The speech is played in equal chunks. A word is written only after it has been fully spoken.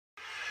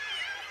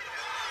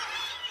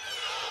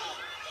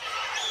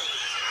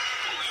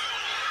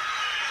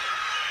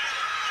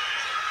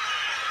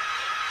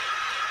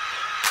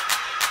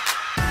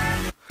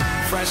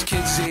Fresh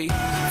Kid Z,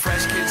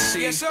 Fresh Kid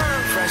C, Yes, sir.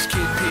 Fresh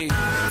Kid P,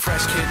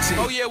 Fresh Kid T.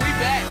 Oh yeah, we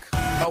back.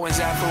 Oh, and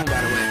Zafoon,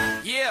 by the way.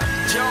 Yeah.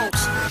 Jones.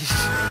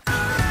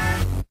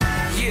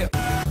 Yeah.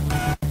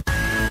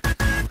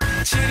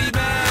 Chitty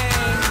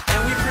Bang.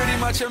 And we pretty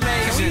much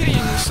amazing. Can we hear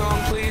you? Song,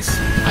 please.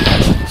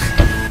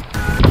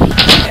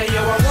 Hey,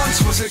 yo, I once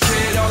was a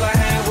kid. All I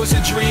had was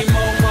a dream.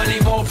 More money,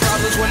 more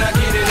problems. When I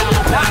get it,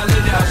 I'ma pile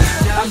it up.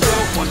 Now I'm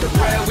dope on the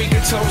bread. We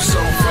get toast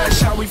so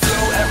fresh. How we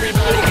flow.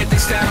 Everybody get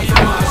this down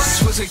from us.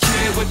 Once was a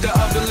kid with the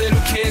other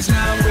little kids.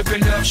 Now I'm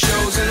ripping up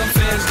shows and them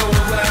fans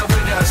going wild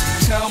with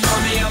us. Tell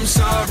mommy I'm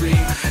sorry.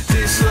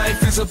 This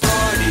life is a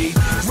party.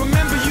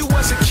 Remember you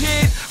was a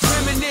kid.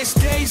 Reminisce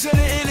days of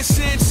the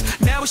innocence.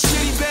 Now it's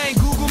Chitty Bang.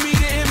 Google me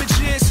the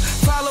images.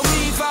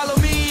 Follow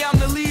me, I'm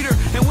the leader.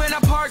 And when I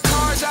park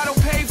cars, I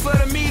don't pay for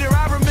the meter.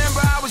 I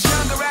remember I was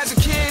younger as a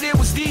kid, it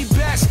was the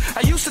best.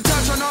 I used to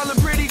touch on all the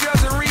pretty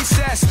girls in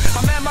recess.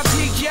 I'm at my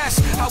peak,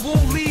 yes, I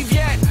won't leave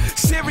yet.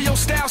 Cereal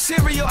style,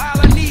 cereal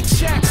island.